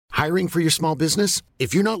Hiring for your small business?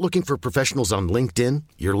 If you're not looking for professionals on LinkedIn,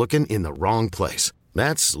 you're looking in the wrong place.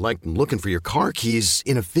 That's like looking for your car keys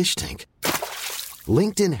in a fish tank.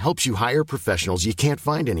 LinkedIn helps you hire professionals you can't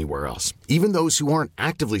find anywhere else, even those who aren't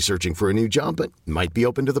actively searching for a new job but might be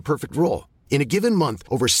open to the perfect role. In a given month,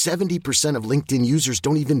 over 70% of LinkedIn users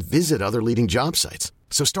don't even visit other leading job sites.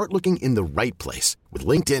 So start looking in the right place. With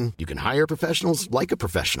LinkedIn, you can hire professionals like a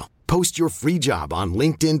professional. Post your free job on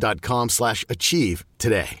linkedin.com/achieve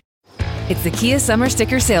today. It's the Kia Summer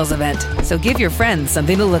Sticker Sales Event, so give your friends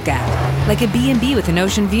something to look at. Like a B&B with an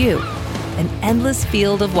ocean view, an endless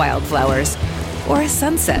field of wildflowers, or a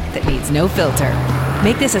sunset that needs no filter.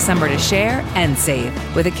 Make this a summer to share and save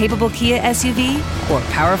with a capable Kia SUV or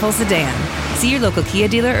powerful sedan. See your local Kia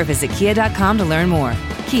dealer or visit kia.com to learn more.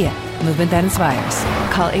 Kia, movement that inspires.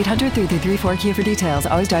 Call 800-3334-KIA for details.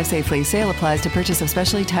 Always drive safely. Sale applies to purchase of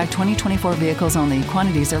specially tagged 2024 vehicles only.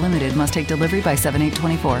 Quantities are limited. Must take delivery by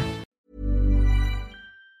 7/8/24.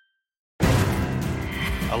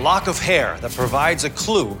 A lock of hair that provides a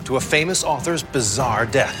clue to a famous author's bizarre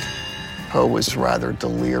death. Poe was rather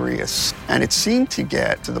delirious, and it seemed to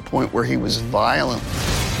get to the point where he was violent.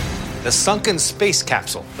 The sunken space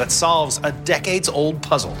capsule that solves a decades-old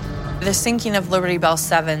puzzle. The sinking of Liberty Bell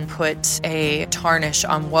 7 put a tarnish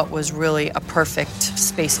on what was really a perfect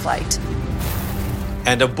spaceflight.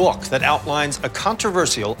 And a book that outlines a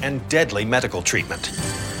controversial and deadly medical treatment.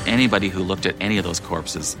 Anybody who looked at any of those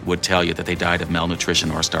corpses would tell you that they died of malnutrition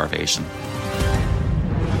or starvation.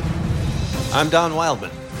 I'm Don Wildman.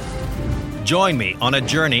 Join me on a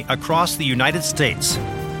journey across the United States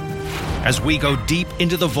as we go deep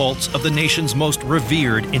into the vaults of the nation's most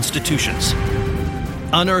revered institutions,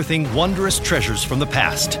 unearthing wondrous treasures from the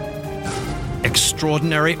past,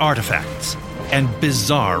 extraordinary artifacts, and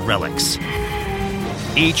bizarre relics,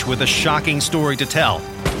 each with a shocking story to tell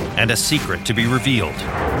and a secret to be revealed.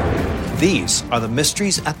 These are the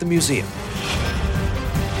mysteries at the museum.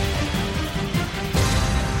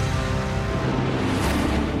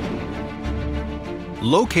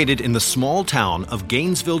 Located in the small town of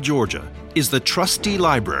Gainesville, Georgia, is the Trustee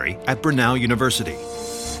Library at Brenau University.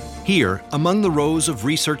 Here, among the rows of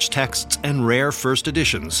research texts and rare first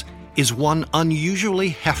editions, is one unusually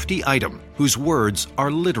hefty item whose words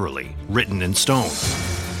are literally written in stone.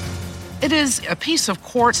 It is a piece of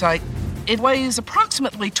quartzite. It weighs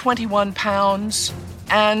approximately 21 pounds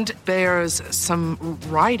and bears some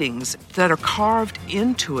writings that are carved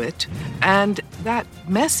into it, and that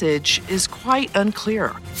message is quite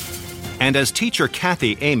unclear. And as teacher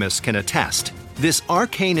Kathy Amos can attest, this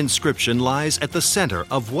arcane inscription lies at the center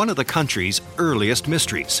of one of the country's earliest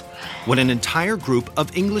mysteries, when an entire group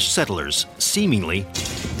of English settlers seemingly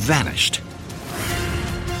vanished.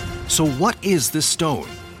 So what is this stone,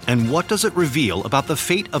 and what does it reveal about the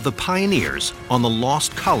fate of the pioneers on the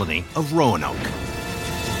lost colony of Roanoke?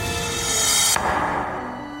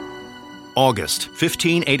 August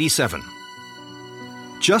 1587.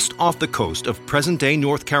 Just off the coast of present-day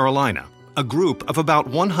North Carolina, a group of about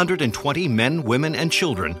 120 men, women, and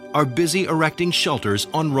children are busy erecting shelters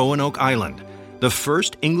on Roanoke Island, the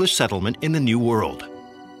first English settlement in the New World.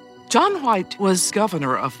 John White was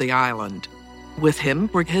governor of the island. With him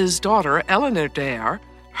were his daughter, Eleanor Dare,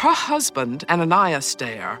 her husband, Ananias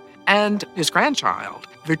Dare, and his grandchild,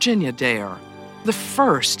 Virginia Dare, the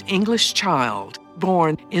first English child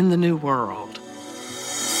born in the New World.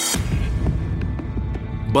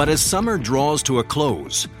 But as summer draws to a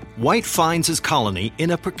close, White finds his colony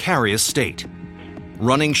in a precarious state,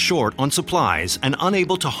 running short on supplies and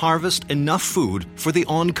unable to harvest enough food for the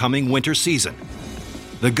oncoming winter season.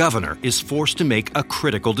 The governor is forced to make a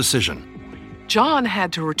critical decision. John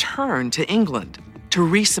had to return to England to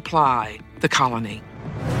resupply the colony.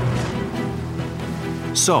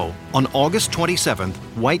 So, on August 27th,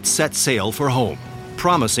 White sets sail for home,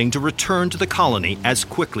 promising to return to the colony as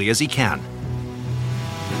quickly as he can.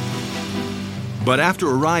 But after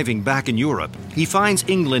arriving back in Europe, he finds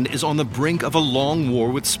England is on the brink of a long war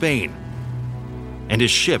with Spain, and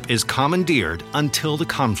his ship is commandeered until the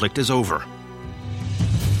conflict is over.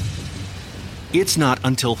 It's not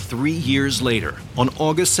until 3 years later, on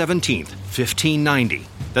August 17th, 1590,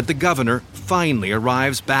 that the governor finally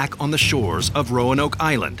arrives back on the shores of Roanoke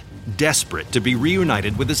Island, desperate to be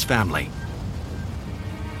reunited with his family.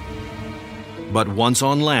 But once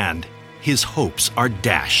on land, his hopes are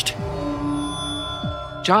dashed.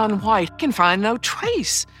 John White can find no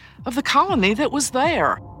trace of the colony that was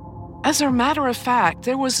there. As a matter of fact,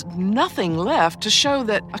 there was nothing left to show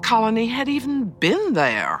that a colony had even been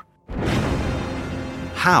there.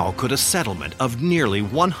 How could a settlement of nearly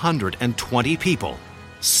 120 people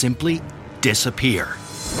simply disappear?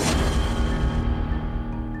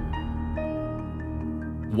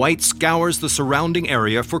 White scours the surrounding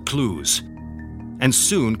area for clues and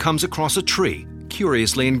soon comes across a tree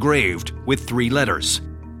curiously engraved with 3 letters.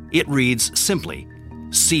 It reads simply,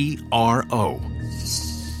 C-R-O.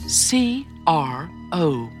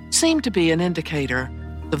 C-R-O seemed to be an indicator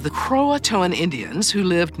of the Croatoan Indians who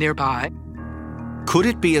lived nearby. Could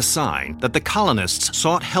it be a sign that the colonists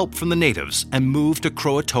sought help from the natives and moved to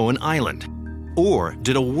Croatoan Island? Or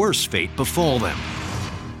did a worse fate befall them?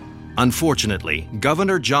 Unfortunately,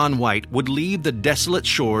 Governor John White would leave the desolate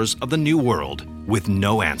shores of the New World with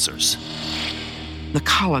no answers. The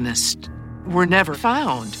colonists were never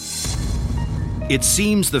found. It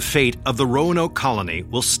seems the fate of the Roanoke colony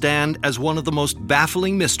will stand as one of the most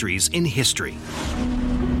baffling mysteries in history.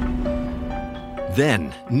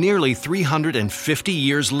 Then, nearly 350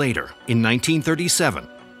 years later, in 1937,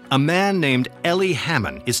 a man named Ellie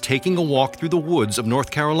Hammond is taking a walk through the woods of North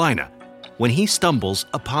Carolina when he stumbles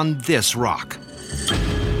upon this rock.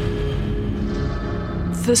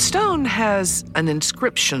 The stone has an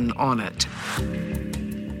inscription on it.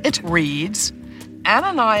 It reads,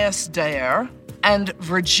 Ananias Dare and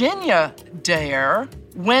Virginia Dare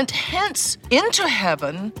went hence into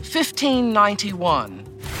heaven 1591.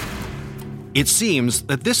 It seems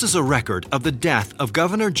that this is a record of the death of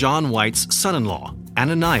Governor John White's son-in-law,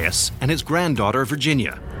 Ananias, and his granddaughter,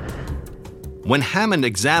 Virginia. When Hammond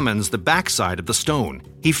examines the backside of the stone,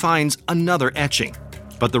 he finds another etching,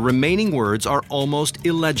 but the remaining words are almost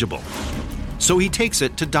illegible. So he takes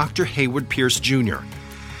it to Dr. Hayward Pierce Jr.,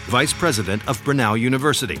 Vice President of Brenau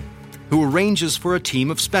University, who arranges for a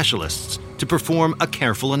team of specialists to perform a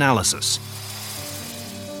careful analysis.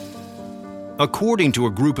 According to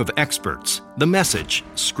a group of experts, the message,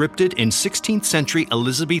 scripted in 16th century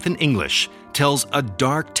Elizabethan English, tells a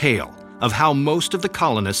dark tale of how most of the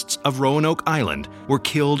colonists of Roanoke Island were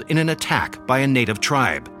killed in an attack by a native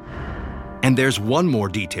tribe. And there's one more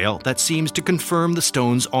detail that seems to confirm the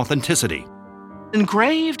stone's authenticity.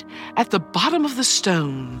 Engraved at the bottom of the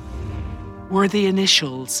stone were the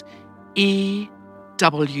initials E.W.D.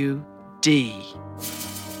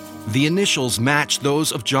 The initials match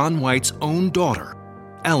those of John White's own daughter,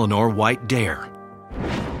 Eleanor White Dare.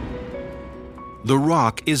 The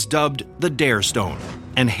rock is dubbed the Dare Stone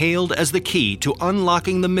and hailed as the key to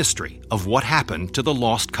unlocking the mystery of what happened to the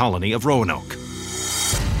lost colony of Roanoke.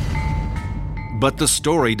 But the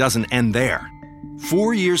story doesn't end there.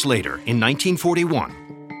 4 years later, in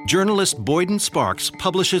 1941, journalist Boyden Sparks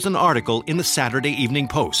publishes an article in the Saturday Evening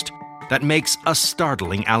Post that makes a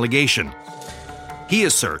startling allegation. He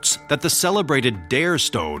asserts that the celebrated Dare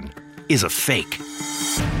Stone is a fake.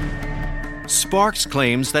 Sparks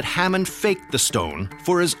claims that Hammond faked the stone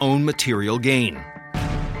for his own material gain,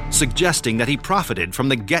 suggesting that he profited from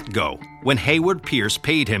the get-go when Hayward Pierce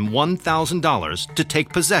paid him $1,000 to take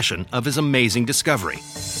possession of his amazing discovery,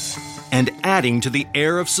 and adding to the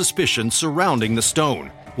air of suspicion surrounding the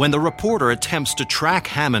stone. When the reporter attempts to track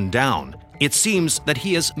Hammond down, it seems that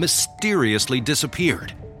he has mysteriously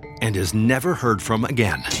disappeared and is never heard from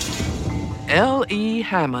again. L.E.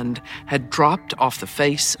 Hammond had dropped off the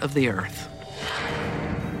face of the earth.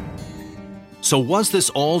 So was this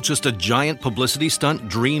all just a giant publicity stunt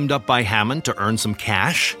dreamed up by Hammond to earn some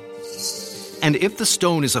cash? And if the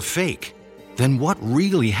stone is a fake, then what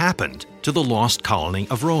really happened to the lost colony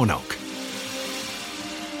of Roanoke?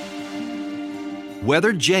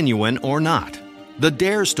 Whether genuine or not, the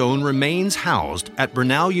Dare Stone remains housed at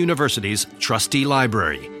Brenau University's Trustee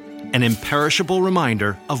Library, an imperishable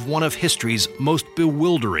reminder of one of history's most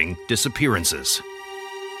bewildering disappearances.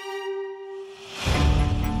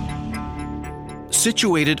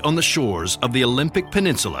 Situated on the shores of the Olympic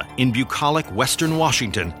Peninsula in bucolic Western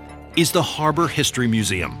Washington is the Harbor History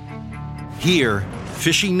Museum. Here,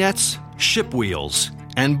 fishing nets, ship wheels,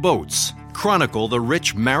 and boats chronicle the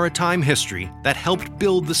rich maritime history that helped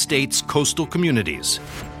build the state's coastal communities.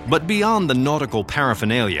 But beyond the nautical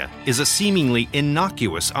paraphernalia is a seemingly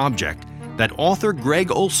innocuous object that author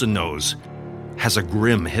Greg Olson knows has a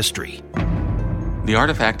grim history. The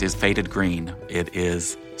artifact is faded green. It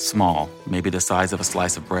is small, maybe the size of a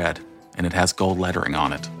slice of bread, and it has gold lettering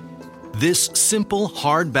on it. This simple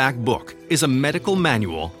hardback book is a medical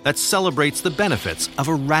manual that celebrates the benefits of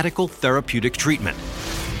a radical therapeutic treatment.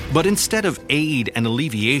 But instead of aid and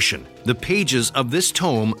alleviation, the pages of this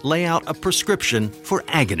tome lay out a prescription for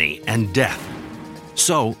agony and death.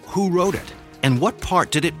 So, who wrote it? And what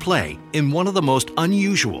part did it play in one of the most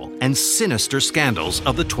unusual and sinister scandals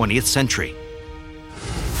of the 20th century?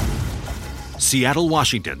 Seattle,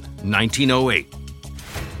 Washington, 1908.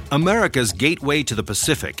 America's gateway to the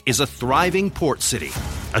Pacific is a thriving port city,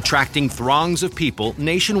 attracting throngs of people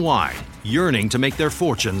nationwide yearning to make their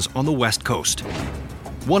fortunes on the West Coast.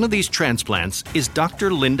 One of these transplants is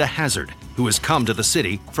Dr. Linda Hazzard, who has come to the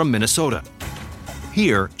city from Minnesota.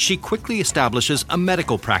 Here, she quickly establishes a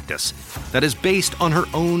medical practice that is based on her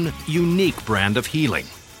own unique brand of healing.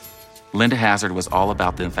 Linda Hazzard was all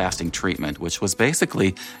about the fasting treatment, which was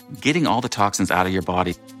basically getting all the toxins out of your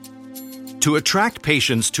body. To attract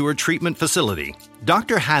patients to her treatment facility,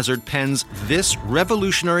 Dr. Hazzard pens this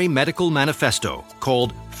revolutionary medical manifesto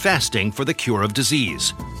called Fasting for the Cure of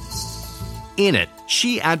Disease. In it,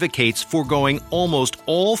 she advocates foregoing almost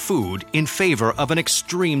all food in favor of an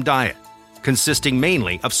extreme diet, consisting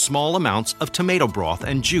mainly of small amounts of tomato broth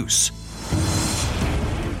and juice.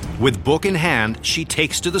 With book in hand, she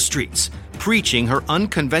takes to the streets, preaching her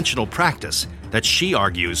unconventional practice that she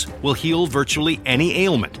argues will heal virtually any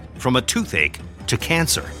ailment, from a toothache to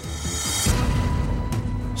cancer.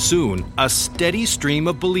 Soon, a steady stream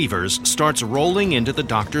of believers starts rolling into the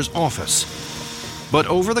doctor's office. But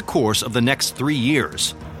over the course of the next 3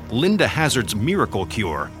 years, Linda Hazzard's miracle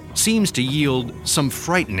cure seems to yield some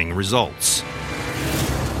frightening results.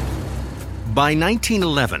 By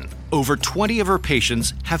 1911, over 20 of her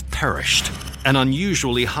patients have perished, an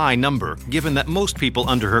unusually high number given that most people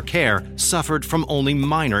under her care suffered from only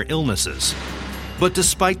minor illnesses. But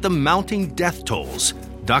despite the mounting death tolls,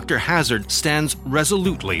 Dr. Hazzard stands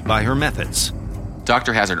resolutely by her methods.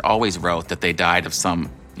 Dr. Hazzard always wrote that they died of some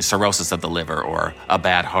cirrhosis of the liver or a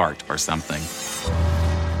bad heart or something.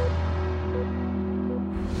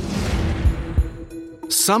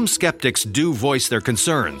 Some skeptics do voice their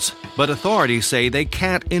concerns, but authorities say they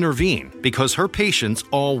can't intervene because her patients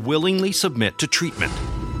all willingly submit to treatment.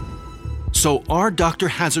 So are Dr.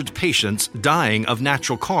 Hazzard's patients dying of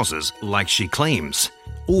natural causes like she claims,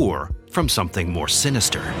 or from something more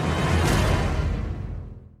sinister?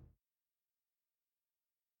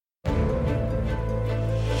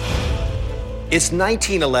 It's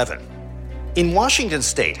 1911. In Washington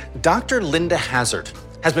state, Dr. Linda Hazzard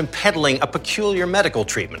has been peddling a peculiar medical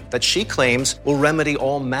treatment that she claims will remedy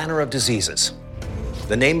all manner of diseases.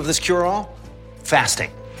 The name of this cure-all?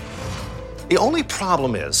 Fasting. The only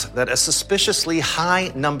problem is that a suspiciously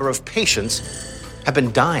high number of patients have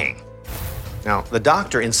been dying. Now, the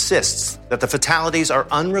doctor insists that the fatalities are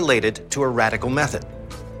unrelated to a radical method.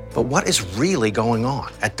 But what is really going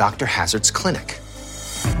on at Dr. Hazzard's clinic?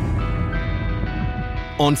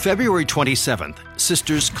 On February 27th,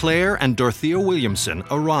 Sisters Claire and Dorothea Williamson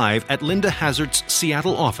arrive at Linda Hazzard's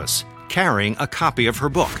Seattle office, carrying a copy of her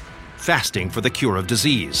book, Fasting for the Cure of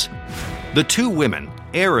Disease. The two women,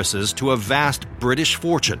 heiresses to a vast British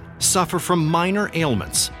fortune, suffer from minor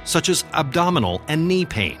ailments such as abdominal and knee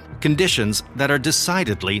pain, conditions that are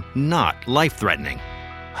decidedly not life-threatening.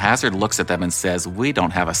 Hazzard looks at them and says, "We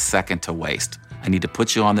don't have a second to waste. I need to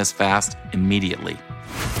put you on this fast immediately."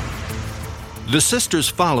 The sisters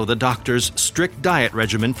follow the doctor's strict diet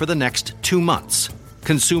regimen for the next 2 months,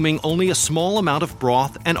 consuming only a small amount of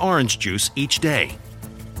broth and orange juice each day.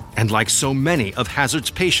 And like so many of Hazzard's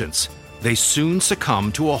patients, they soon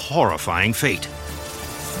succumb to a horrifying fate.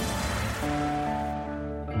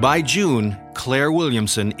 By June, Claire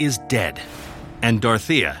Williamson is dead, and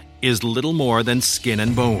Dorothea is little more than skin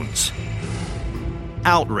and bones.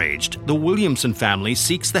 Outraged, the Williamson family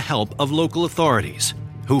seeks the help of local authorities,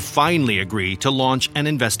 who finally agree to launch an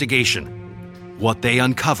investigation. What they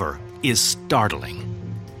uncover is startling.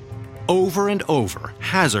 Over and over,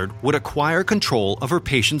 Hazzard would acquire control of her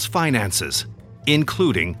patients' finances,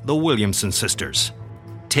 including the Williamson sisters,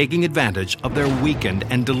 taking advantage of their weakened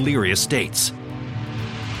and delirious states.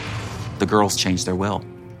 The girls change their will.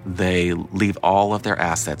 They leave all of their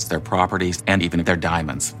assets, their properties, and even their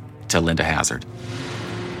diamonds to Linda Hazzard.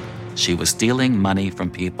 She was stealing money from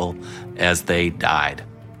people as they died.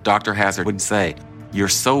 Dr. Hazzard would say, "You're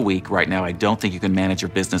so weak right now, I don't think you can manage your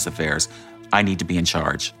business affairs. I need to be in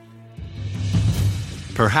charge."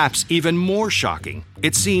 Perhaps even more shocking,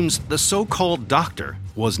 it seems the so-called doctor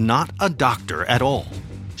was not a doctor at all.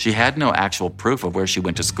 She had no actual proof of where she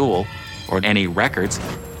went to school or any records.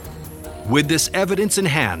 With this evidence in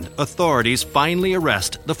hand, authorities finally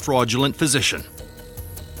arrest the fraudulent physician.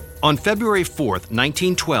 On February 4th,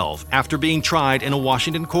 1912, after being tried in a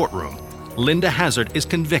Washington courtroom, Linda Hazzard is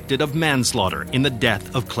convicted of manslaughter in the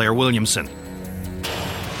death of Claire Williamson.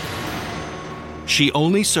 She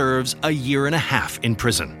only serves a year and a half in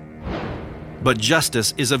prison. But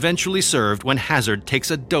justice is eventually served when Hazzard takes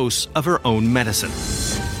a dose of her own medicine.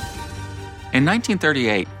 In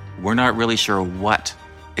 1938, we're not really sure what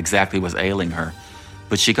exactly was ailing her,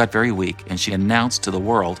 but she got very weak and she announced to the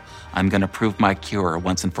world, "I'm going to prove my cure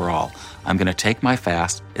once and for all. I'm going to take my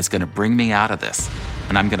fast. It's going to bring me out of this,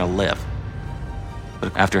 and I'm going to live."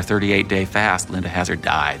 But after a 38-day fast, Linda Hazzard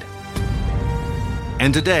died.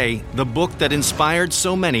 And today, the book that inspired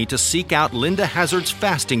so many to seek out Linda Hazzard's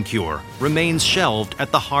fasting cure remains shelved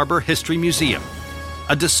at the Harbor History Museum.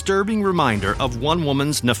 A disturbing reminder of one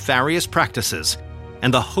woman's nefarious practices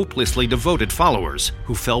and the hopelessly devoted followers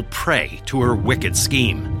who fell prey to her wicked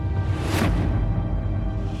scheme.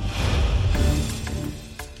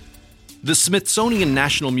 The Smithsonian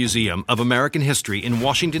National Museum of American History in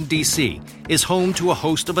Washington, D.C. is home to a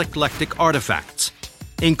host of eclectic artifacts,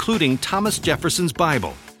 including Thomas Jefferson's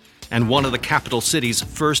Bible and one of the capital city's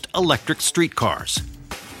first electric streetcars.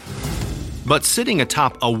 But sitting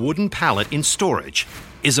atop a wooden pallet in storage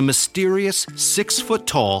is a mysterious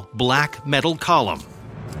 6-foot-tall black metal column.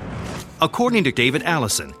 According to David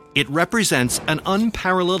Allison, it represents an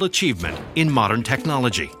unparalleled achievement in modern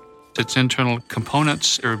technology. Its internal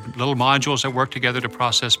components are little modules that work together to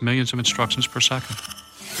process millions of instructions per second.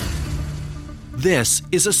 This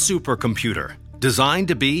is a supercomputer designed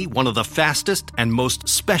to be one of the fastest and most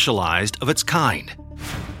specialized of its kind.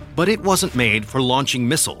 But it wasn't made for launching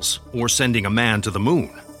missiles or sending a man to the moon.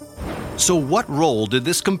 So what role did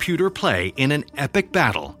this computer play in an epic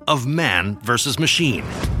battle of man versus machine?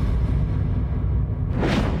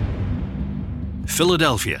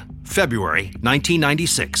 Philadelphia, February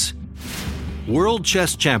 1996. World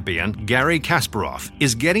chess champion Garry Kasparov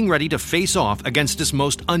is getting ready to face off against his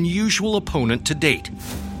most unusual opponent to date.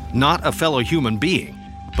 Not a fellow human being,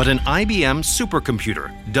 but an IBM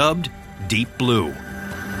supercomputer dubbed Deep Blue.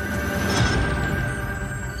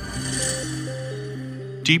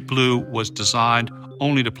 Deep Blue was designed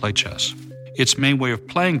only to play chess. Its main way of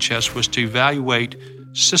playing chess was to evaluate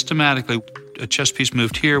systematically a chess piece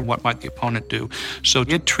moved here, what might the opponent do? So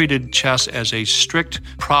it treated chess as a strict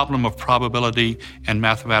problem of probability and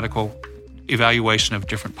mathematical evaluation of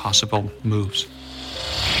different possible moves.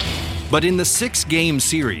 But in the 6-game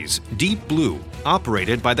series, Deep Blue,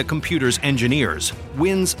 operated by the computer's engineers,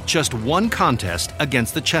 wins just one contest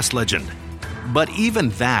against the chess legend. But even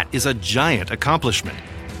that is a giant accomplishment.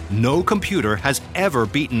 No computer has ever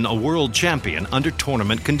beaten a world champion under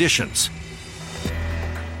tournament conditions.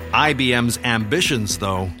 IBM's ambitions,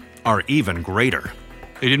 though, are even greater.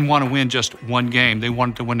 They didn't want to win just one game. They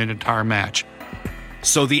wanted to win an entire match.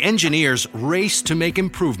 So the engineers raced to make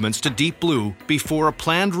improvements to Deep Blue before a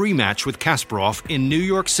planned rematch with Kasparov in New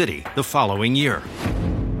York City the following year.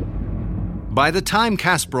 By the time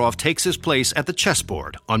Kasparov takes his place at the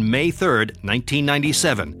chessboard on May 3,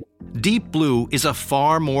 1997, Deep Blue is a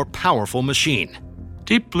far more powerful machine.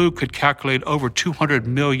 Deep Blue could calculate over 200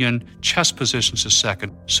 million chess positions a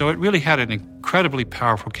second, so it really had an incredibly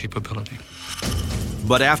powerful capability.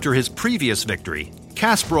 But after his previous victory,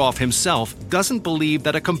 Kasparov himself doesn't believe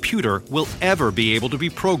that a computer will ever be able to be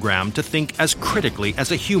programmed to think as critically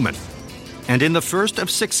as a human. And in the first of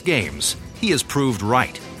 6 games, he is proved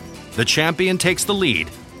right. The champion takes the lead,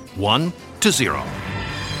 1-0.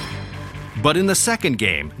 But in the second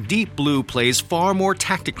game, Deep Blue plays far more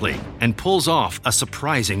tactically and pulls off a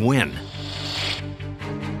surprising win.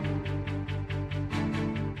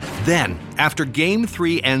 Then, after Game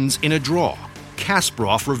 3 ends in a draw,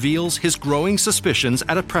 Kasparov reveals his growing suspicions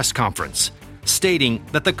at a press conference, stating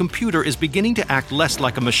that the computer is beginning to act less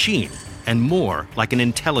like a machine and more like an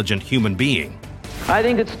intelligent human being. I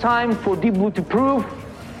think it's time for Deep Blue to prove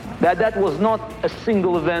that that was not a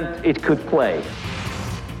single event it could play.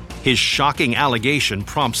 His shocking allegation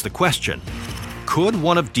prompts the question, could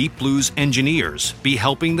one of Deep Blue's engineers be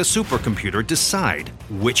helping the supercomputer decide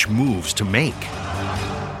which moves to make?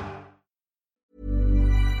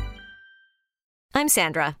 I'm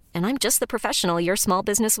Sandra, and I'm just the professional your small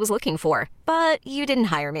business was looking for. But you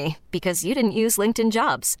didn't hire me because you didn't use LinkedIn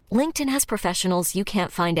Jobs. LinkedIn has professionals you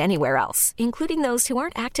can't find anywhere else, including those who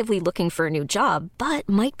aren't actively looking for a new job, but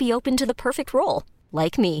might be open to the perfect role,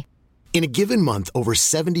 like me. In a given month, over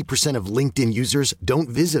 70% of LinkedIn users don't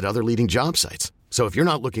visit other leading job sites. So if you're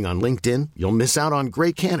not looking on LinkedIn, you'll miss out on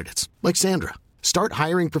great candidates like Sandra. Start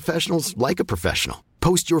hiring professionals like a professional.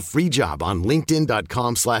 Post your free job on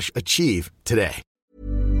linkedin.com/achieve today.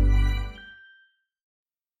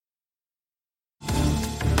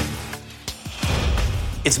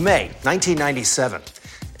 It's May 1997.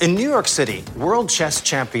 In New York City, world chess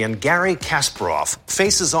champion Garry Kasparov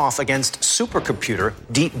faces off against supercomputer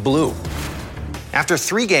Deep Blue. After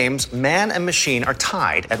 3 games, man and machine are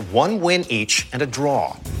tied at 1 win each and a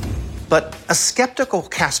draw. But a skeptical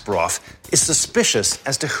Kasparov is suspicious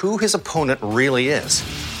as to who his opponent really is.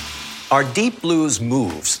 Are Deep Blue's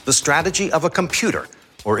moves the strategy of a computer,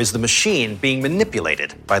 or is the machine being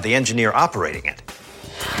manipulated by the engineer operating it?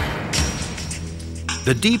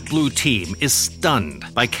 The Deep Blue team is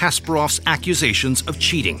stunned by Kasparov's accusations of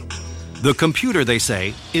cheating. The computer, they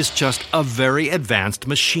say, is just a very advanced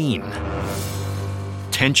machine.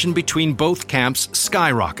 Tension between both camps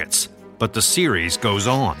skyrockets, but the series goes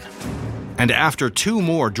on. And after 2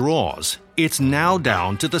 more draws, it's now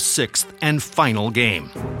down to the 6th and final game.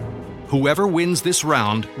 Whoever wins this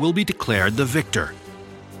round will be declared the victor.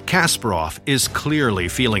 Kasparov is clearly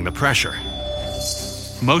feeling the pressure.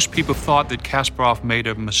 Most people thought that Kasparov made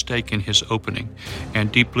a mistake in his opening,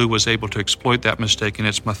 and Deep Blue was able to exploit that mistake in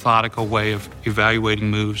its methodical way of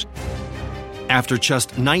evaluating moves. After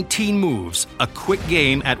just 19 moves, a quick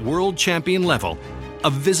game at world champion level,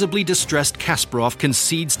 a visibly distressed Kasparov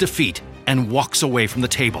concedes defeat and walks away from the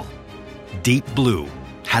table. Deep Blue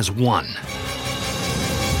has won.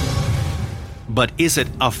 But is it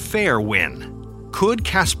a fair win? Could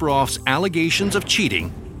Kasparov's allegations of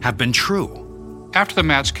cheating have been true? After the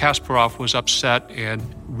match, Kasparov was upset and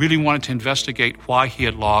really wanted to investigate why he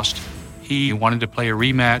had lost. He wanted to play a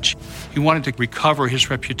rematch. He wanted to recover his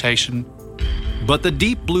reputation. But the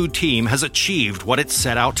Deep Blue team has achieved what it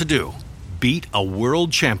set out to do: beat a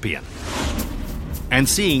world champion. And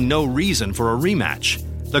seeing no reason for a rematch,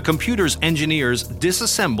 the computer's engineers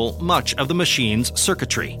disassemble much of the machine's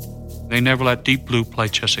circuitry. They never let Deep Blue play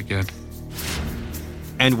chess again.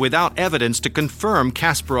 And without evidence to confirm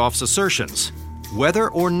Kasparov's assertions, whether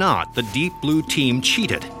or not the Deep Blue team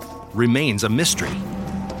cheated remains a mystery.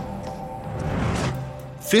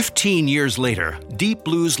 15 years later, Deep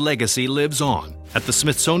Blue's legacy lives on at the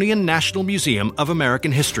Smithsonian National Museum of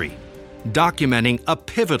American History, documenting a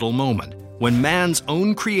pivotal moment when man's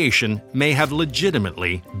own creation may have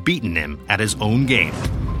legitimately beaten him at his own game.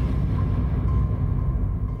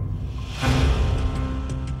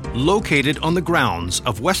 Located on the grounds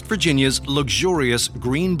of West Virginia's luxurious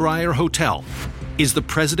Greenbrier Hotel is the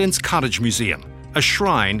President's Cottage Museum, a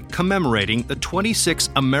shrine commemorating the 26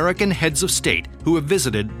 American heads of state who have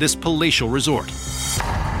visited this palatial resort.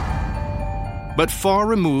 But far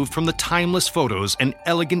removed from the timeless photos and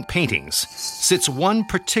elegant paintings sits one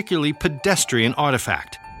particularly pedestrian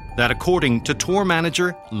artifact that, according to tour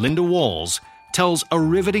manager Linda Walls, tells a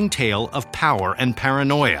riveting tale of power and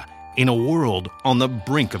paranoia in a world on the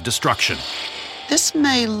brink of destruction. This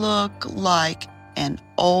may look like an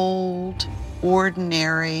old,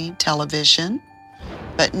 ordinary television,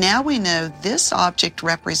 but now we know this object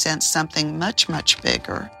represents something much, much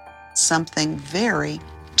bigger, something very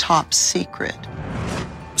top secret.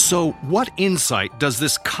 So, what insight does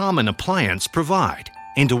this common appliance provide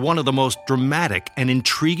into one of the most dramatic and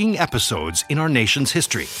intriguing episodes in our nation's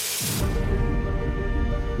history?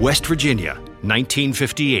 West Virginia,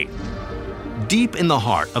 1958. Deep in the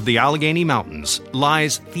heart of the Allegheny Mountains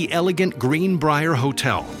lies the elegant Greenbrier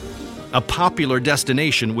Hotel, a popular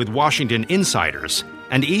destination with Washington insiders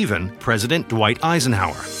and even President Dwight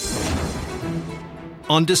Eisenhower.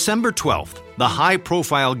 On December 12th, the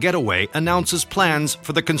high-profile getaway announces plans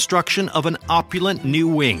for the construction of an opulent new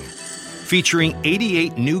wing, featuring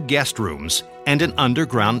 88 new guest rooms and an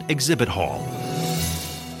underground exhibit hall.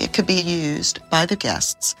 It could be used by the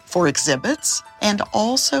guests for exhibits and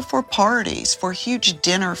also for parties, for huge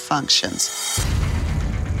dinner functions.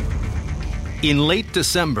 In late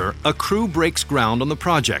December, a crew breaks ground on the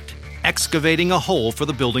project, excavating a hole for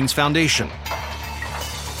the building's foundation.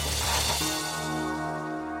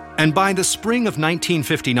 And by the spring of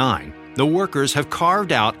 1959, the workers have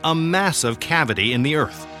carved out a massive cavity in the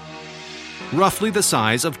earth, roughly the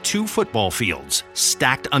size of 2 football fields,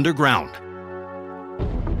 stacked underground.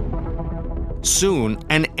 Soon,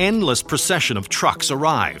 an endless procession of trucks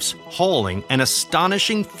arrives, hauling an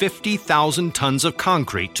astonishing 50,000 tons of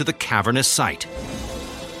concrete to the cavernous site.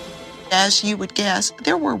 As you would guess,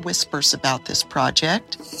 there were whispers about this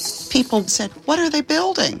project. People said, "What are they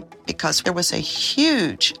building?" Because there was a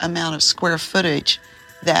huge amount of square footage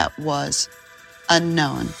that was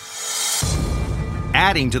unknown.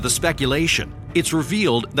 Adding to the speculation, it's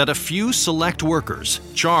revealed that a few select workers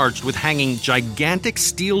charged with hanging gigantic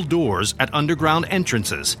steel doors at underground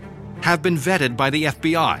entrances have been vetted by the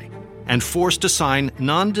FBI and forced to sign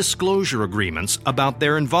non-disclosure agreements about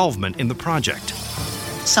their involvement in the project.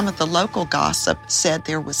 Some of the local gossip said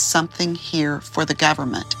there was something here for the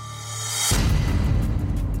government.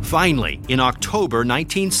 Finally, in October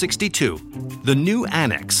 1962, the new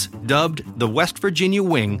annex, dubbed the West Virginia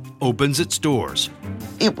Wing, opens its doors.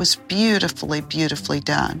 It was beautifully, beautifully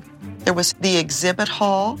done. There was the exhibit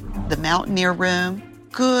hall, the Mountaineer Room,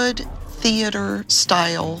 good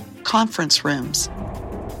theater-style conference rooms.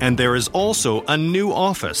 And there is also a new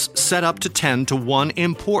office set up to tend to one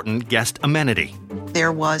important guest amenity.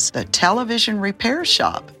 There was the television repair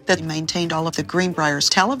shop that maintained all of the Greenbrier's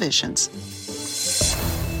televisions.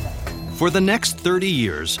 For the next 30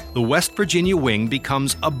 years, the West Virginia wing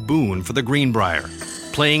becomes a boon for the Greenbrier,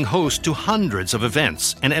 playing host to hundreds of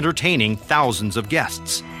events and entertaining thousands of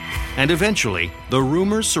guests. And eventually, the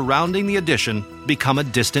rumors surrounding the addition become a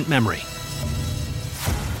distant memory.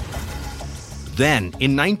 Then,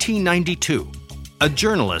 in 1992, a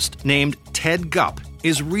journalist named Ted Gupp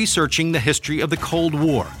is researching the history of the Cold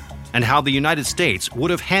War and how the United States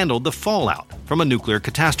would have handled the fallout from a nuclear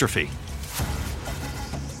catastrophe.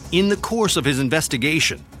 In the course of his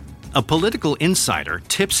investigation, a political insider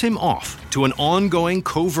tips him off to an ongoing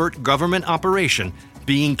covert government operation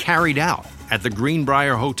being carried out at the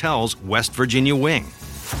Greenbrier Hotel's West Virginia wing.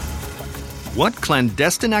 What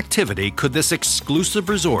clandestine activity could this exclusive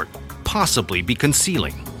resort possibly be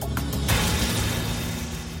concealing?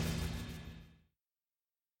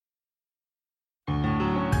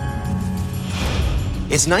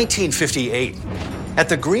 It's 1958. At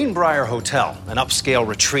the Greenbrier Hotel, an upscale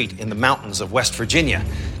retreat in the mountains of West Virginia,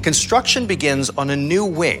 construction begins on a new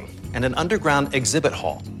wing and an underground exhibit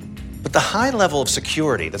hall. But the high level of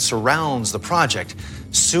security that surrounds the project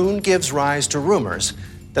soon gives rise to rumors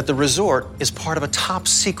that the resort is part of a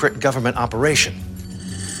top-secret government operation.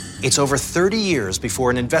 It's over 30 years before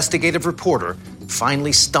an investigative reporter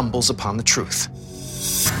finally stumbles upon the truth.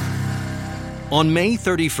 On May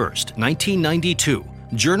 31st, 1992,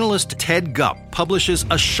 journalist Ted Gupp publishes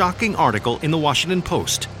a shocking article in the Washington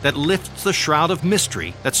Post that lifts the shroud of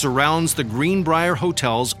mystery that surrounds the Greenbrier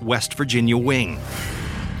Hotel's West Virginia wing.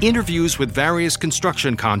 Interviews with various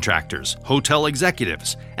construction contractors, hotel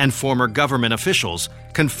executives, and former government officials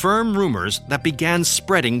confirm rumors that began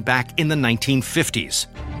spreading back in the 1950s.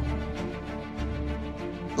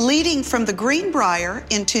 Leading from the Greenbrier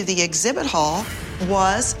into the exhibit hall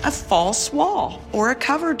was a false wall or a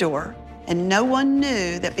cover door. And no one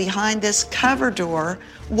knew that behind this cover door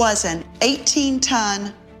was an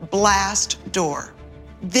 18-ton blast door.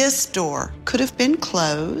 This door could have been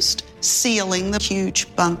closed, sealing the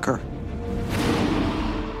huge bunker.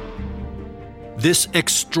 This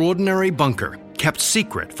extraordinary bunker, kept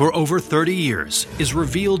secret for over 30 years, is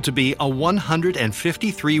revealed to be a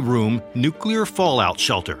 153-room nuclear fallout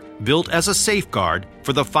shelter built as a safeguard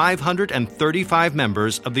for the 535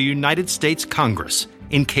 members of the United States Congress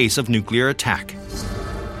in case of nuclear attack.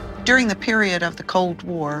 During the period of the Cold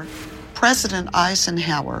War, President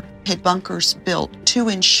Eisenhower had bunkers built to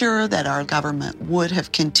ensure that our government would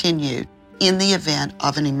have continued in the event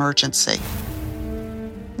of an emergency.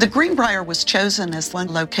 The Greenbrier was chosen as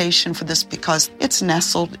one location for this because it's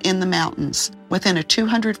nestled in the mountains within a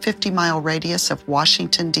 250-mile radius of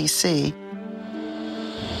Washington, D.C.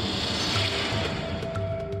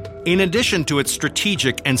 In addition to its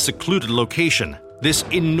strategic and secluded location, this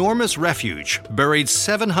enormous refuge, buried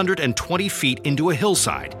 720 feet into a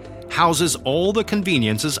hillside, houses all the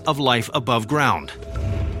conveniences of life above ground.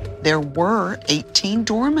 There were 18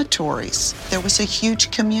 dormitories. There was a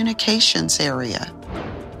huge communications area,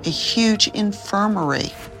 a huge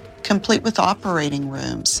infirmary, complete with operating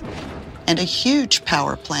rooms, and a huge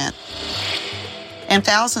power plant. And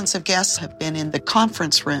thousands of guests have been in the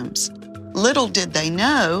conference rooms. Little did they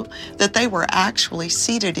know that they were actually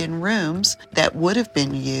seated in rooms that would have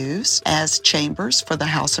been used as chambers for the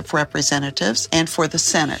House of Representatives and for the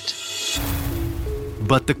Senate.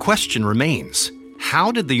 But the question remains,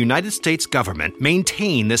 how did the United States government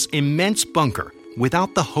maintain this immense bunker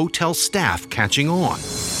without the hotel staff catching on?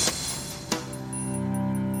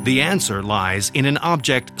 The answer lies in an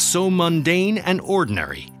object so mundane and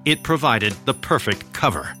ordinary, it provided the perfect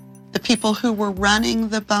cover. The people who were running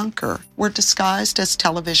the bunker were disguised as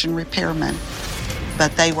television repairmen,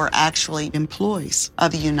 but they were actually employees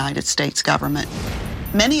of the United States government.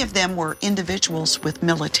 Many of them were individuals with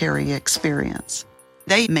military experience.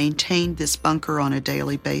 They maintained this bunker on a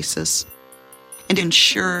daily basis and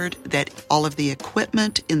ensured that all of the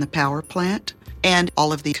equipment in the power plant and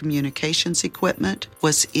all of the communications equipment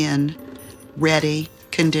was in ready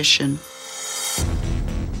condition.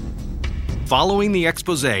 Following the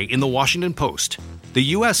expose in the Washington Post, the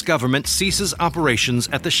U.S. government ceases operations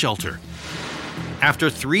at the shelter. After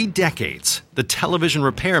 3 decades, the television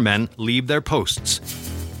repairmen leave their posts,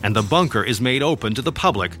 and the bunker is made open to the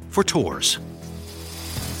public for tours.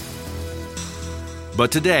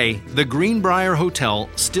 But today, the Greenbrier Hotel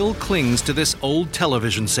still clings to this old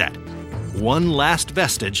television set, one last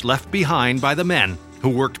vestige left behind by the men who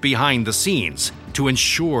worked behind the scenes to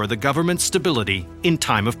ensure the government's stability in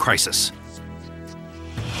time of crisis.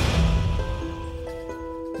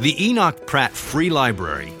 The Enoch Pratt Free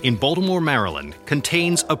Library in Baltimore, Maryland,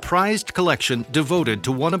 contains a prized collection devoted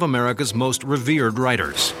to one of America's most revered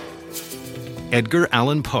writers, Edgar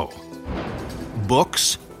Allan Poe.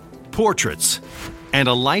 Books, portraits, and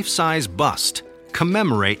a life-size bust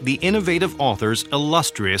commemorate the innovative author's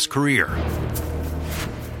illustrious career.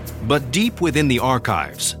 But deep within the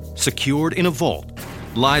archives, secured in a vault,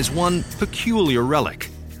 lies one peculiar relic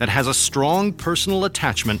that has a strong personal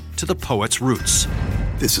attachment to the poet's roots.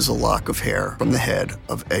 This is a lock of hair from the head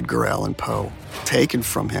of Edgar Allan Poe, taken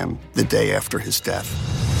from him the day after his death.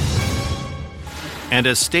 And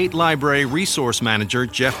as State Library Resource Manager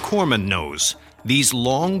Jeff Corman knows, these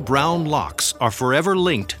long brown locks are forever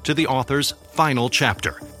linked to the author's final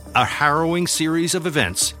chapter, a harrowing series of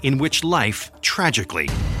events in which life, tragically,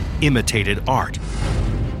 imitated art.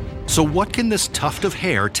 So what can this tuft of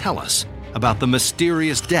hair tell us about the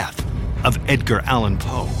mysterious death of Edgar Allan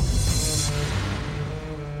Poe?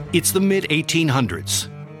 It's the mid-1800s.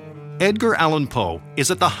 Edgar Allan Poe is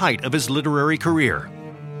at the height of his literary career,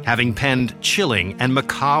 having penned chilling and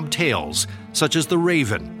macabre tales such as The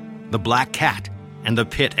Raven, The Black Cat, and The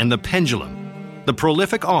Pit and the Pendulum. The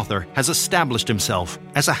prolific author has established himself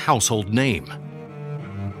as a household name.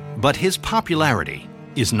 But his popularity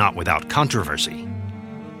is not without controversy.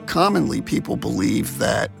 Commonly, people believe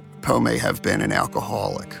that Poe may have been an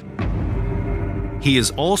alcoholic. He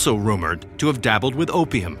is also rumored to have dabbled with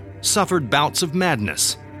opium, suffered bouts of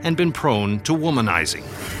madness, and been prone to womanizing.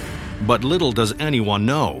 But little does anyone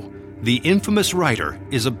know, the infamous writer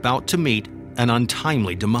is about to meet an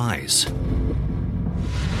untimely demise.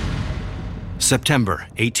 September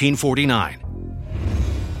 1849.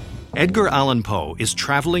 Edgar Allan Poe is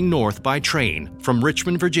traveling north by train from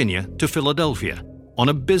Richmond, Virginia to Philadelphia on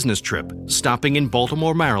a business trip, stopping in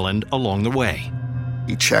Baltimore, Maryland along the way.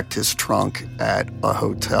 He checked his trunk at a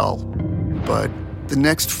hotel, but the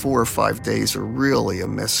next 4 or 5 days are really a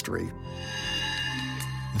mystery.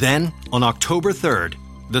 Then, on October 3rd,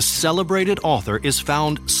 the celebrated author is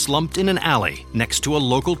found slumped in an alley next to a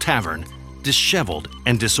local tavern, disheveled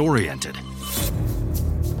and disoriented.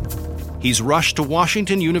 He's rushed to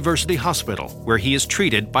Washington University Hospital, where he is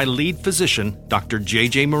treated by lead physician Dr.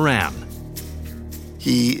 J.J. Moran.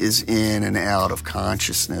 He is in and out of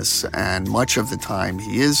consciousness, and much of the time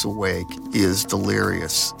he is awake, he is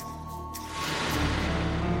delirious.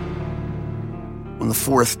 On the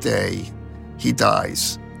 4th day, he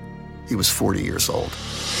dies. He was 40 years old.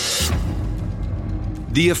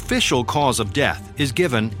 The official cause of death is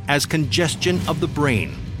given as congestion of the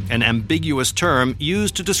brain, an ambiguous term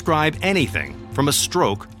used to describe anything from a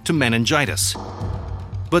stroke to meningitis.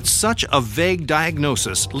 But such a vague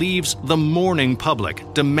diagnosis leaves the mourning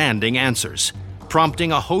public demanding answers,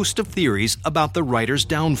 prompting a host of theories about the writer's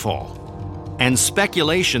downfall. And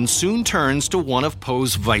speculation soon turns to one of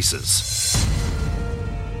Poe's vices.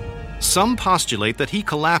 Some postulate that he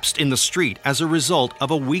collapsed in the street as a result of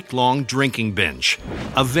a week-long drinking binge,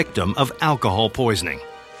 a victim of alcohol poisoning.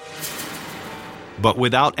 But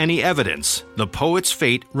without any evidence, the poet's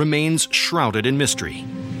fate remains shrouded in mystery.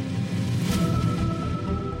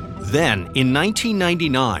 Then, in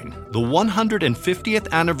 1999, the 150th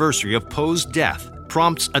anniversary of Poe's death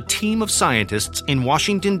prompts a team of scientists in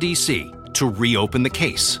Washington, D.C. to reopen the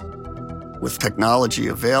case. With technology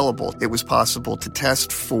available, it was possible to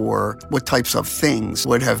test for what types of things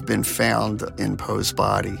would have been found in Poe's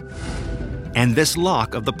body. And this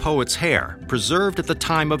lock of the poet's hair, preserved at the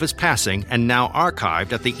time of his passing and now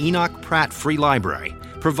archived at the Enoch Pratt Free Library,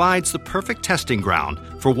 provides the perfect testing ground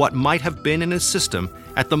for what might have been in his system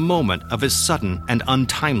at the moment of his sudden and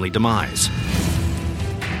untimely demise.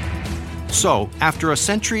 So, after a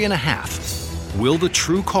century and a half, will the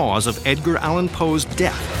true cause of Edgar Allan Poe's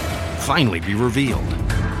death finally be revealed?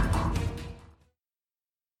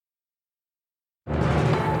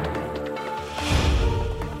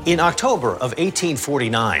 In October of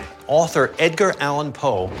 1849, author Edgar Allan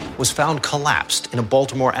Poe was found collapsed in a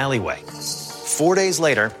Baltimore alleyway. 4 days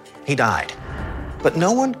later, he died. But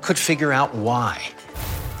no one could figure out why.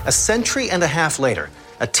 A century and a half later,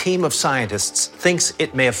 a team of scientists thinks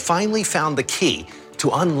it may have finally found the key to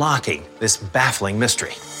unlocking this baffling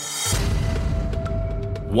mystery.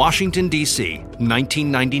 Washington, D.C.,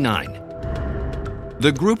 1999.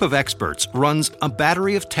 The group of experts runs a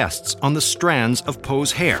battery of tests on the strands of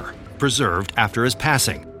Poe's hair, preserved after his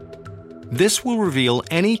passing. This will reveal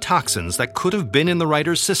any toxins that could have been in the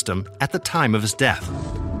writer's system at the time of his death.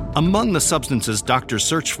 Among the substances doctors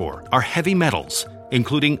search for are heavy metals,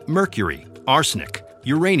 including mercury, arsenic,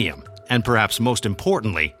 uranium, and perhaps most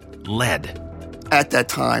importantly, lead. At that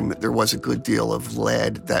time, there was a good deal of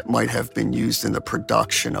lead that might have been used in the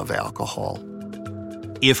production of alcohol.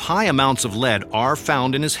 If high amounts of lead are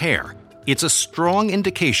found in his hair, it's a strong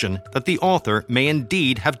indication that the author may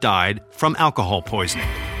indeed have died from alcohol poisoning.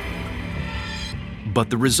 But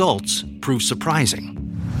the results prove surprising.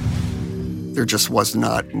 There just was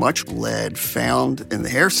not much lead found in the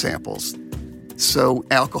hair samples. So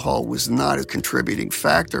alcohol was not a contributing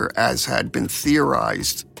factor as had been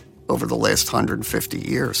theorized over the last 150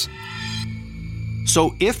 years.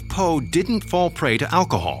 So if Poe didn't fall prey to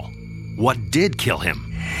alcohol, what did kill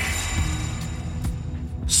him?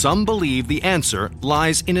 Some believe the answer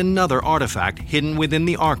lies in another artifact hidden within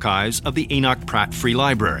the archives of the Enoch Pratt Free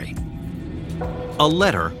Library. A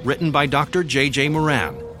letter written by Dr. J.J.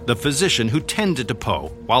 Moran, the physician who tended to Poe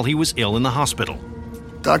while he was ill in the hospital.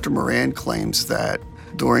 Dr. Moran claims that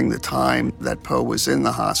during the time that Poe was in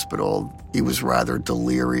the hospital, he was rather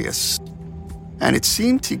delirious. And it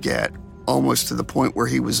seemed to get almost to the point where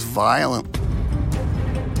he was violent.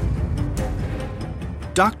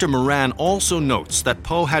 Dr. Moran also notes that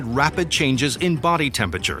Poe had rapid changes in body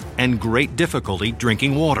temperature and great difficulty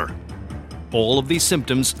drinking water. All of these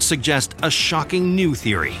symptoms suggest a shocking new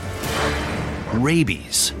theory: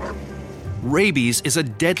 rabies. Rabies is a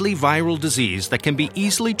deadly viral disease that can be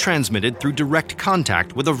easily transmitted through direct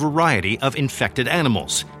contact with a variety of infected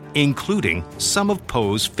animals, including some of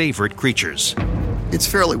Poe's favorite creatures. It's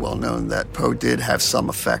fairly well known that Poe did have some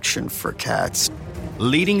affection for cats,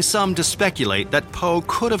 leading some to speculate that Poe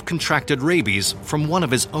could have contracted rabies from one of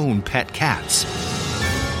his own pet cats.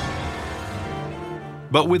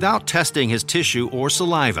 But without testing his tissue or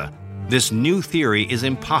saliva, this new theory is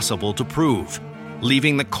impossible to prove,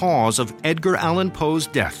 leaving the cause of Edgar Allan Poe's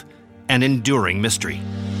death an enduring mystery.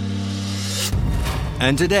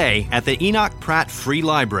 And today, at the Enoch Pratt Free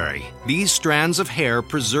Library, these strands of hair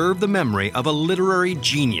preserve the memory of a literary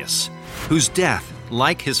genius whose death,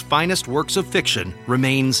 like his finest works of fiction,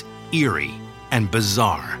 remains eerie and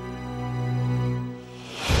bizarre.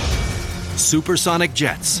 Supersonic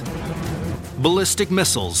jets, ballistic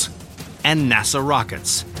missiles, and NASA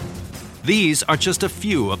rockets. These are just a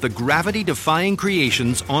few of the gravity-defying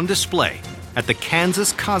creations on display at the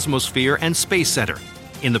Kansas Cosmosphere and Space Center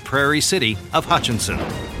in the Prairie City of Hutchinson.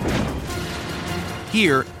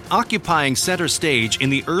 Here, occupying center stage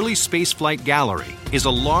in the early spaceflight gallery is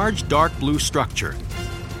a large dark blue structure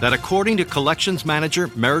that, according to collections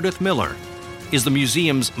manager Meredith Miller, is the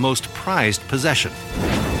museum's most prized possession.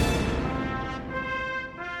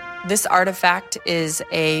 This artifact is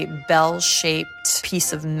a bell-shaped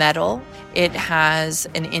piece of metal. It has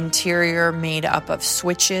an interior made up of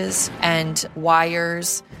switches and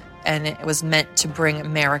wires, and it was meant to bring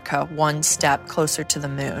America one step closer to the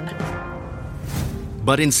moon.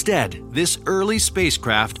 But instead, this early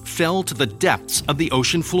spacecraft fell to the depths of the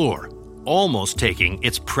ocean floor, almost taking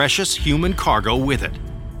its precious human cargo with it.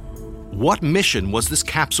 What mission was this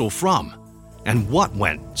capsule from? And what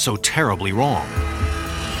went so terribly wrong?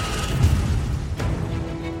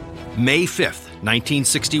 May 5th,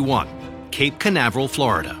 1961, Cape Canaveral,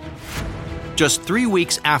 Florida. Just 3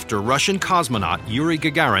 weeks after Russian cosmonaut Yuri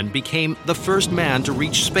Gagarin became the first man to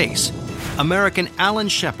reach space, American Alan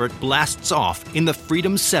Shepard blasts off in the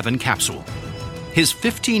Freedom 7 capsule. His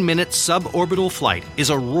 15-minute suborbital flight is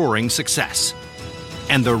a roaring success,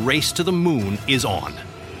 and the race to the moon is on.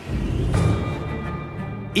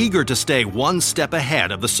 Eager to stay one step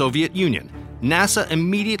ahead of the Soviet Union, NASA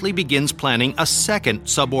immediately begins planning a second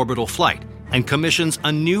suborbital flight and commissions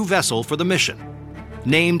a new vessel for the mission.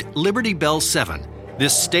 Named Liberty Bell 7,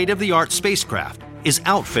 this state-of-the-art spacecraft is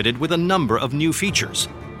outfitted with a number of new features.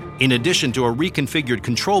 In addition to a reconfigured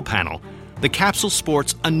control panel, the capsule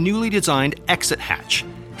sports a newly designed exit hatch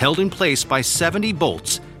held in place by 70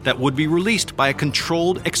 bolts that would be released by a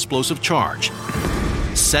controlled explosive charge,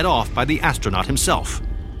 set off by the astronaut himself.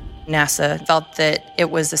 NASA felt that it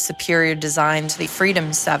was a superior design to the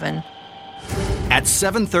Freedom 7. At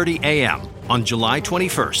 7:30 a.m. on July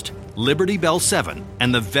 21st, Liberty Bell 7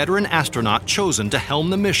 and the veteran astronaut chosen to helm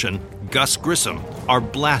the mission, Gus Grissom, are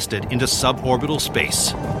blasted into suborbital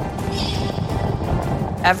space.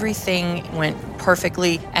 Everything went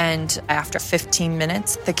perfectly, and after 15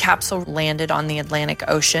 minutes, the capsule landed on the Atlantic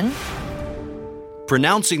Ocean.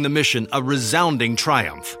 Pronouncing the mission a resounding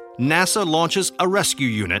triumph, NASA launches a rescue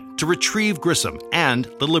unit to retrieve Grissom and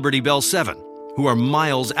the Liberty Bell 7, who are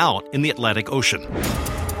miles out in the Atlantic Ocean.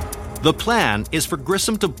 The plan is for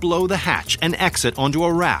Grissom to blow the hatch and exit onto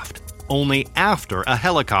a raft, only after a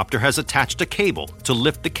helicopter has attached a cable to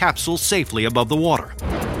lift the capsule safely above the water.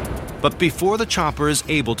 But before the chopper is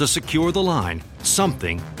able to secure the line,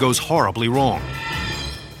 something goes horribly wrong.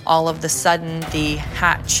 All of a sudden, the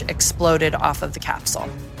hatch exploded off of the capsule.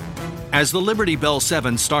 As the Liberty Bell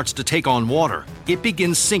 7 starts to take on water, it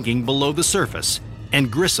begins sinking below the surface,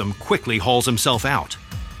 and Grissom quickly hauls himself out.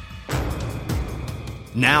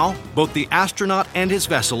 Now, both the astronaut and his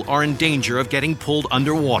vessel are in danger of getting pulled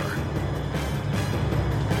underwater.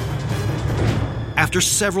 After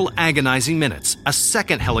several agonizing minutes, a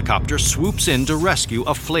second helicopter swoops in to rescue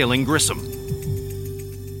a flailing Grissom.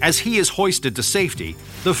 As he is hoisted to safety,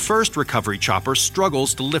 the first recovery chopper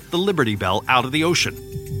struggles to lift the Liberty Bell out of the ocean.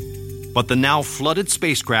 But the now flooded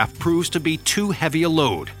spacecraft proves to be too heavy a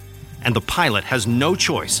load, and the pilot has no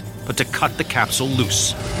choice but to cut the capsule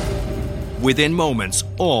loose. Within moments,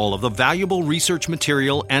 all of the valuable research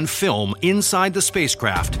material and film inside the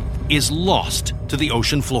spacecraft is lost to the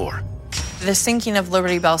ocean floor. The sinking of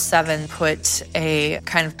Liberty Bell 7 put a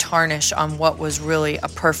kind of tarnish on what was really a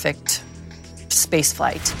perfect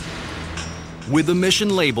spaceflight. With the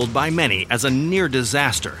mission labeled by many as a near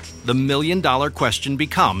disaster, the million-dollar question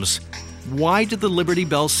becomes, why did the Liberty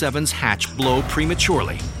Bell 7's hatch blow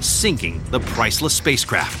prematurely, sinking the priceless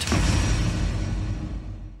spacecraft?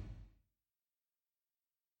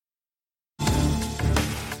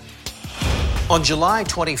 On July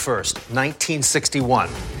 21st, 1961,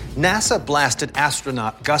 NASA blasted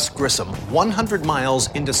astronaut Gus Grissom 100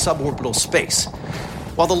 miles into suborbital space.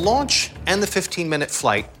 While the launch and the 15-minute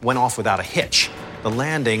flight went off without a hitch, the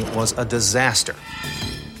landing was a disaster.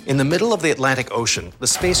 In the middle of the Atlantic Ocean, the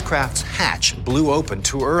spacecraft's hatch blew open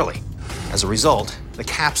too early. As a result, the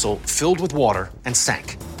capsule filled with water and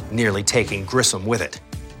sank, nearly taking Grissom with it.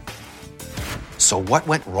 So what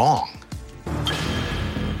went wrong?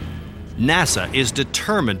 NASA is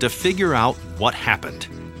determined to figure out what happened,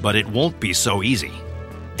 but it won't be so easy.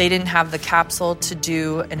 They didn't have the capsule to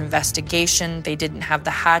do an investigation. They didn't have the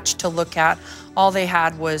hatch to look at. All they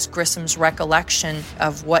had was Grissom's recollection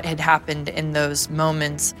of what had happened in those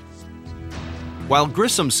moments. While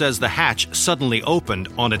Grissom says the hatch suddenly opened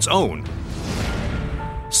on its own,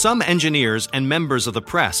 some engineers and members of the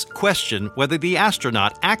press question whether the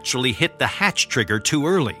astronaut actually hit the hatch trigger too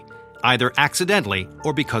early, either accidentally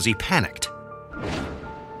or because he panicked.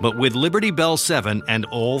 But with Liberty Bell 7 and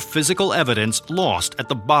all physical evidence lost at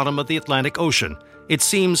the bottom of the Atlantic Ocean, it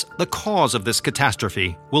seems the cause of this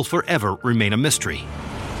catastrophe will forever remain a mystery.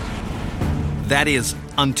 That is,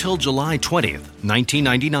 until July 20th,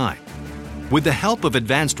 1999. With the help of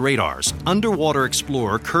advanced radars, underwater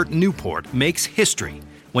explorer Kurt Newport makes history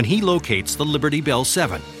when he locates the Liberty Bell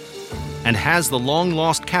 7 and has the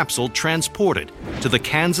long-lost capsule transported to the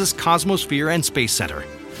Kansas Cosmosphere and Space Center.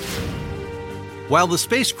 While the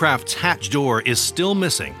spacecraft's hatch door is still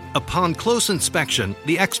missing, upon close inspection,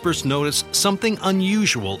 the experts notice something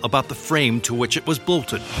unusual about the frame to which it was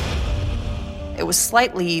bolted. It was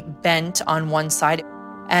slightly bent on one side,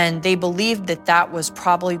 and they believed that that was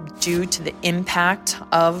probably due to the impact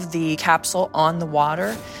of the capsule on the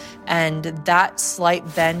water, and that slight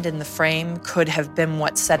bend in the frame could have been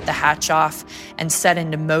what set the hatch off and set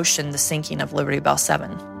into motion the sinking of Liberty Bell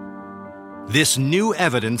 7. This new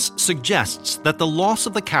evidence suggests that the loss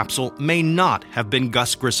of the capsule may not have been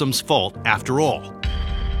Gus Grissom's fault after all.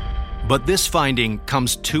 But this finding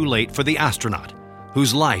comes too late for the astronaut,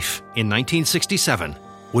 whose life in 1967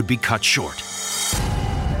 would be cut short.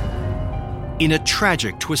 In a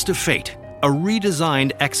tragic twist of fate, a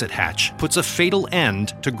redesigned exit hatch puts a fatal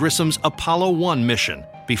end to Grissom's Apollo 1 mission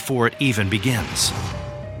before it even begins.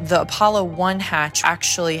 The Apollo 1 hatch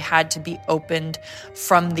actually had to be opened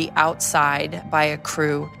from the outside by a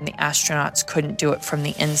crew, and the astronauts couldn't do it from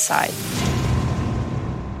the inside.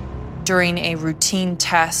 During a routine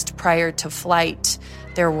test prior to flight,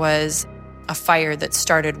 there was a fire that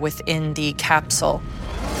started within the capsule,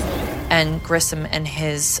 and Grissom and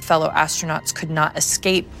his fellow astronauts could not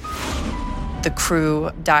escape. The crew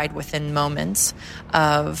died within moments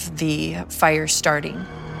of the fire starting.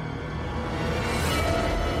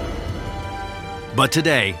 But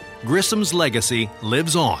today, Grissom's legacy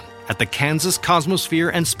lives on at the Kansas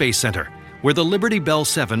Cosmosphere and Space Center, where the Liberty Bell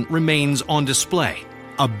 7 remains on display,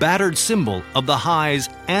 a battered symbol of the highs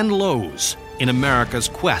and lows in America's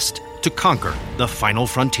quest to conquer the final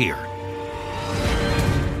frontier.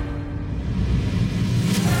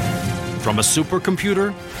 From a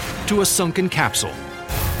supercomputer to a sunken capsule,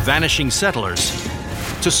 vanishing settlers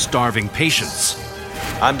to starving patients.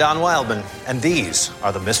 I'm Don Wildman, and these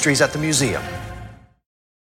are the Mysteries at the Museum.